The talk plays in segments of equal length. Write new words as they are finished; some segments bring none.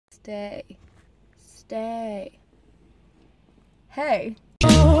Stay. Stay. Hey. So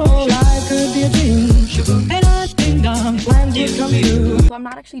I'm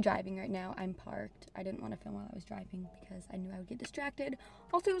not actually driving right now. I'm parked. I didn't want to film while I was driving because I knew I would get distracted.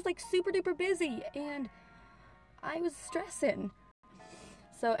 Also, it was like super duper busy and I was stressing.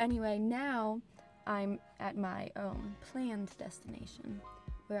 So anyway, now I'm at my planned destination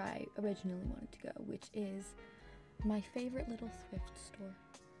where I originally wanted to go, which is my favorite little thrift store,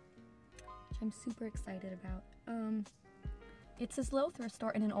 which I'm super excited about. It's this little thrift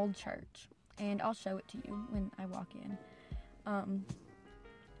store in an old church, and I'll show it to you when I walk in.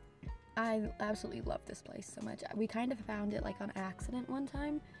 I absolutely love this place so much. We kind of found it like on accident one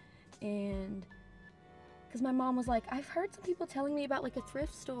time, and because my mom was like, I've heard some people telling me about like a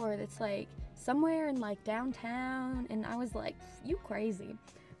thrift store that's like somewhere in like downtown, and I was like, you crazy.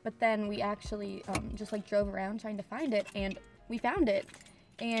 But then we actually just like drove around trying to find it, and we found it,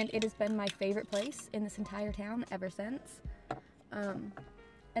 and it has been my favorite place in this entire town ever since.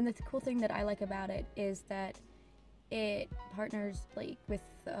 And the cool thing that I like about it is that it partners like with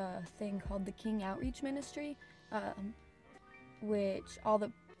a thing called the King Outreach Ministry, which all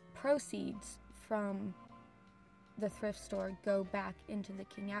the proceeds from the thrift store go back into the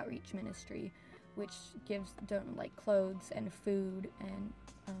King Outreach Ministry, which gives like clothes and food and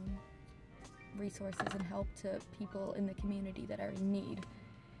resources and help to people in the community that are in need.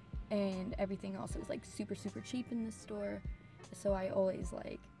 And everything also is like super cheap in this store, so I always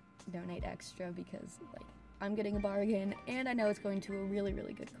like donate extra because like I'm getting a bargain and I know it's going to a really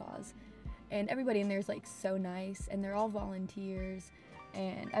good cause. And everybody in there is like so nice, and they're all volunteers,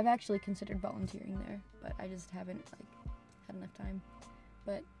 and I've actually considered volunteering there, but I just haven't like had enough time.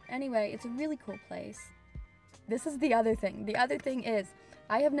 But anyway, it's a really cool place. This is the other thing. The other thing is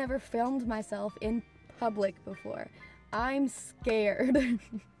I have never filmed myself in public before. I'm scared.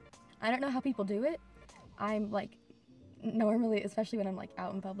 I don't know how people do it. I'm like normally, especially when I'm like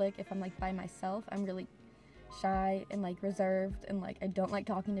out in public, if I'm like by myself, I'm really shy and like reserved, and like I don't like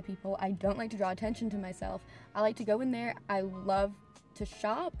talking to people. I don't like to draw attention to myself. I like to go in there. I love to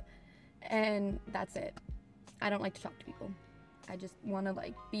shop, and that's it. I don't like to talk to people. I just want to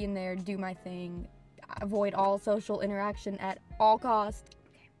like be in there, do my thing, avoid all social interaction at all costs.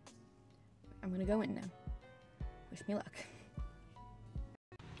 Okay, I'm gonna go in now. Wish me luck.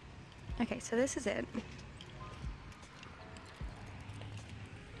 Okay, so this is it.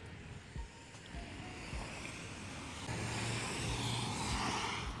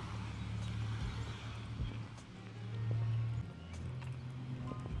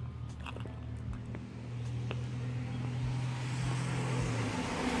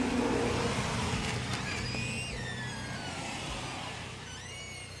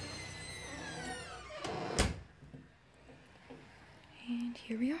 And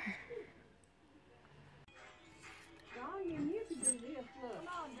here we are. Don, you need to do this, look. Come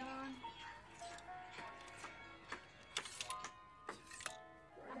on, Don.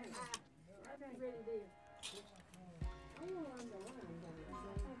 I'm ready to do. I want to underline, Don. I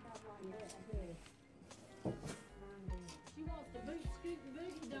think I like that. She wants the boot scooting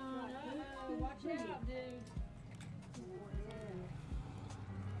booty, Don. Uh-oh, watch out, dude.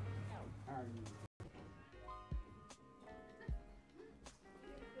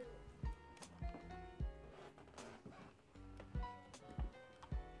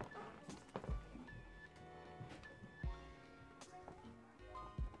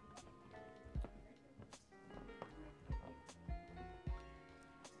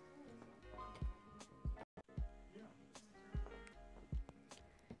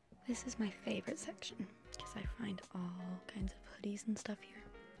 This is my favorite section because I find all kinds of hoodies and stuff here.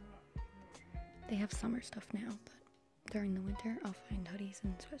 They have summer stuff now, but during the winter I'll find hoodies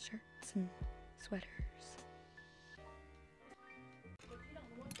and sweatshirts and sweaters.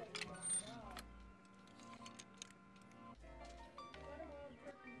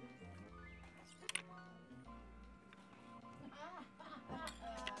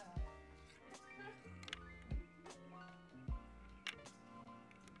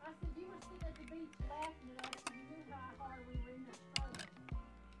 I said, you were sitting at the beach laughing at us, and you knew how hard we were in there struggling.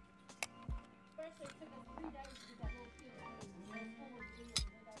 Especially it took us 3 days to get that little kid's room. They was full of kids,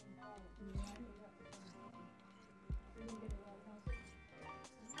 and they got involved.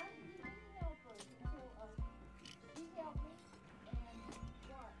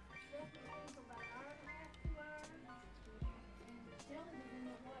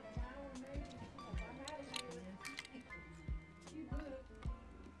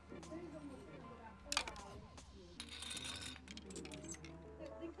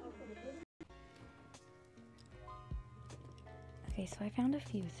 Okay, so I found a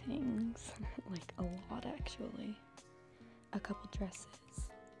few things, like a lot actually. A couple dresses,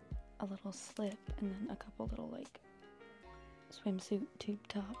 a little slip, and then a couple little like swimsuit tube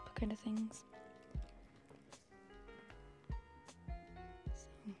top kind of things. So.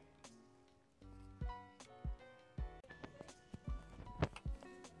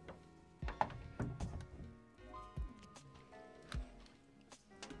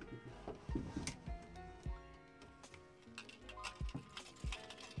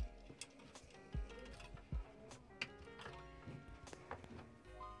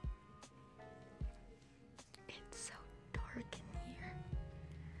 It's so dark in here.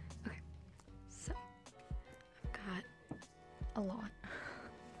 Okay, so I've got a lot.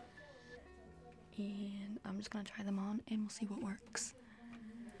 And I'm just gonna try them on and we'll see what works.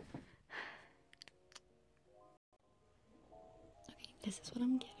 Okay, this is what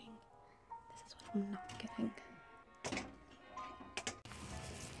I'm getting. This is what I'm not getting.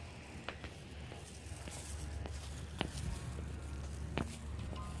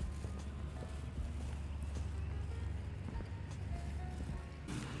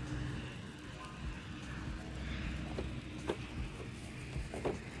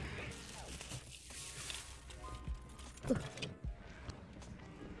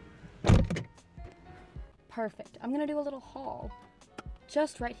 Perfect. I'm gonna do a little haul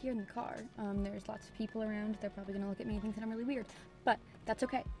just right here in the car. There's lots of people around. They're probably gonna look at me and think that I'm really weird, but that's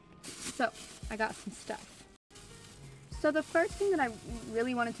okay. So I got some stuff. So the first thing that I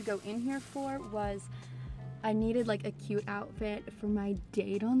really wanted to go in here for was I needed like a cute outfit for my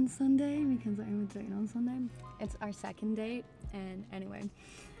date on Sunday because I have a date on Sunday. It's our second date, and anyway,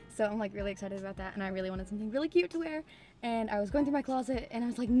 so I'm like really excited about that, and I really wanted something really cute to wear. And I was going through my closet and I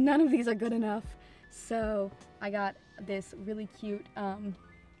was like, none of these are good enough. So I got this really cute, I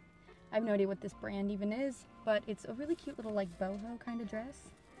have no idea what this brand even is, but it's a really cute little like boho kind of dress.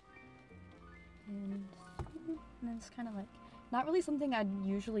 And it's kind of like, not really something I'd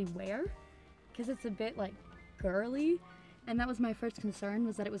usually wear because it's a bit like girly. And that was my first concern,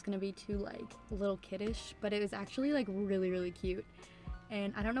 was that it was going to be too like a little kiddish, but it was actually like really, really cute.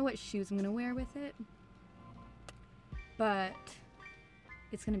 And I don't know what shoes I'm going to wear with it, but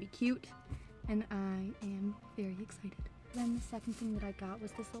it's going to be cute. And I am very excited. Then the second thing that I got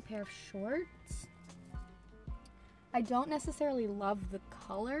was this little pair of shorts. I don't necessarily love the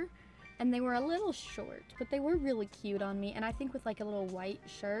color, and they were a little short, but they were really cute on me. And I think with like a little white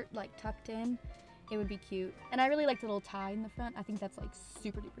shirt, like tucked in, it would be cute. And I really like the little tie in the front. I think that's like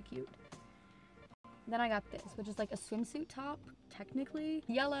super duper cute. Then I got this, which is like a swimsuit top, technically.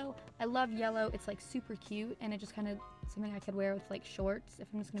 Yellow. I love yellow. It's like super cute, and it just kind of something I could wear with like shorts if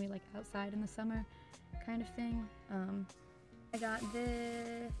I'm just gonna be like outside in the summer kind of thing. I got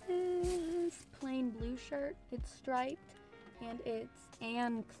this plain blue shirt. It's striped, and it's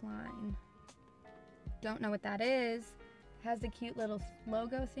Anne Klein. Don't know what that is. It has the cute little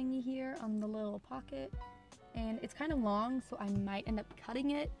logo thingy here on the little pocket, and it's kind of long, so I might end up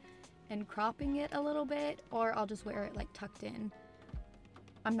cutting it and cropping it a little bit, or I'll just wear it like tucked in.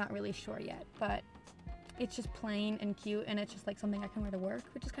 I'm not really sure yet, but it's just plain and cute, and it's just like something I can wear to work,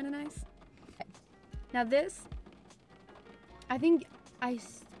 which is kind of nice. Okay. Now this, I think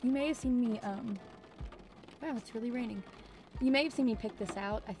you may have seen me, wow, it's really raining. You may have seen me pick this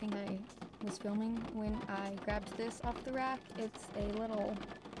out. I think I was filming when I grabbed this off the rack. It's a little,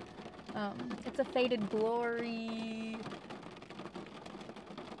 it's a Faded Glory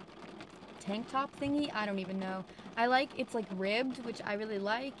tank top thingy. I don't even know. I like, it's like ribbed, which I really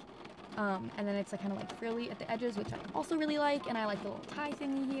like. And then it's like kind of like frilly at the edges, which I also really like. And I like the little tie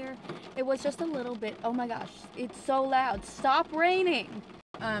thingy here. It was just a little bit, oh my gosh, it's so loud. Stop raining.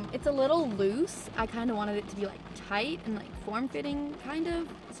 It's a little loose. I kind of wanted it to be like tight and like form-fitting kind of,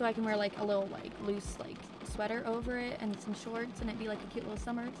 so I can wear like a little like loose like sweater over it and some shorts, and it'd be like a cute little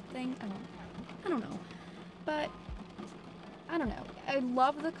summer thing. I don't know, but I don't know. I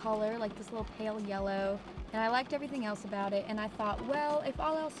love the color, like this little pale yellow, and I liked everything else about it. And I thought, well, if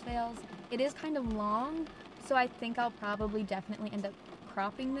all else fails, it is kind of long, so I think I'll probably definitely end up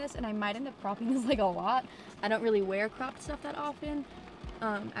cropping this, and I might end up cropping this like a lot. I don't really wear cropped stuff that often.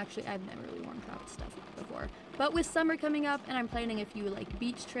 Actually, I've never really worn cropped stuff before. But with summer coming up, and I'm planning a few like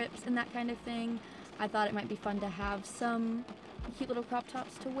beach trips and that kind of thing, I thought it might be fun to have some cute little crop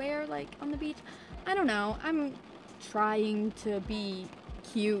tops to wear like on the beach. I don't know. I'm trying to be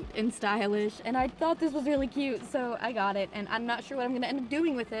cute and stylish, and I thought this was really cute, so I got it, and I'm not sure what I'm going to end up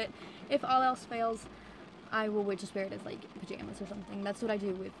doing with it. If all else fails, I will just wear it as like pajamas or something. That's what I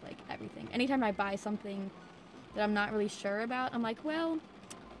do with like everything. Anytime I buy something that I'm not really sure about, I'm like, well,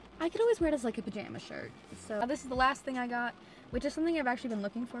 I could always wear it as like a pajama shirt. So this is the last thing I got. which is something I've actually been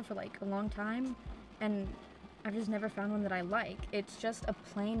looking for like a long time, and I've just never found one that I like. It's just a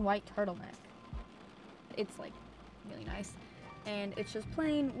plain white turtleneck. It's like really nice, and it's just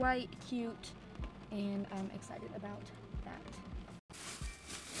plain white, cute, and I'm excited about that.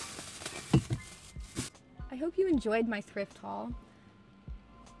 I hope you enjoyed my thrift haul.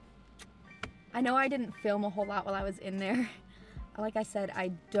 I know I didn't film a whole lot while I was in there. Like I said,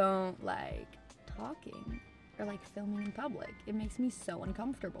 I don't like talking or like filming in public. It makes me so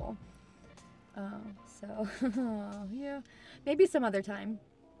uncomfortable. So yeah, maybe some other time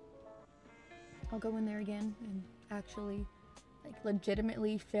I'll go in there again and actually like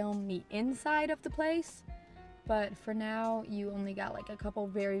legitimately film the inside of the place. But for now, you only got like a couple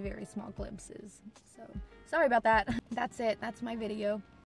very, very small glimpses. So sorry about that. That's it. That's my video.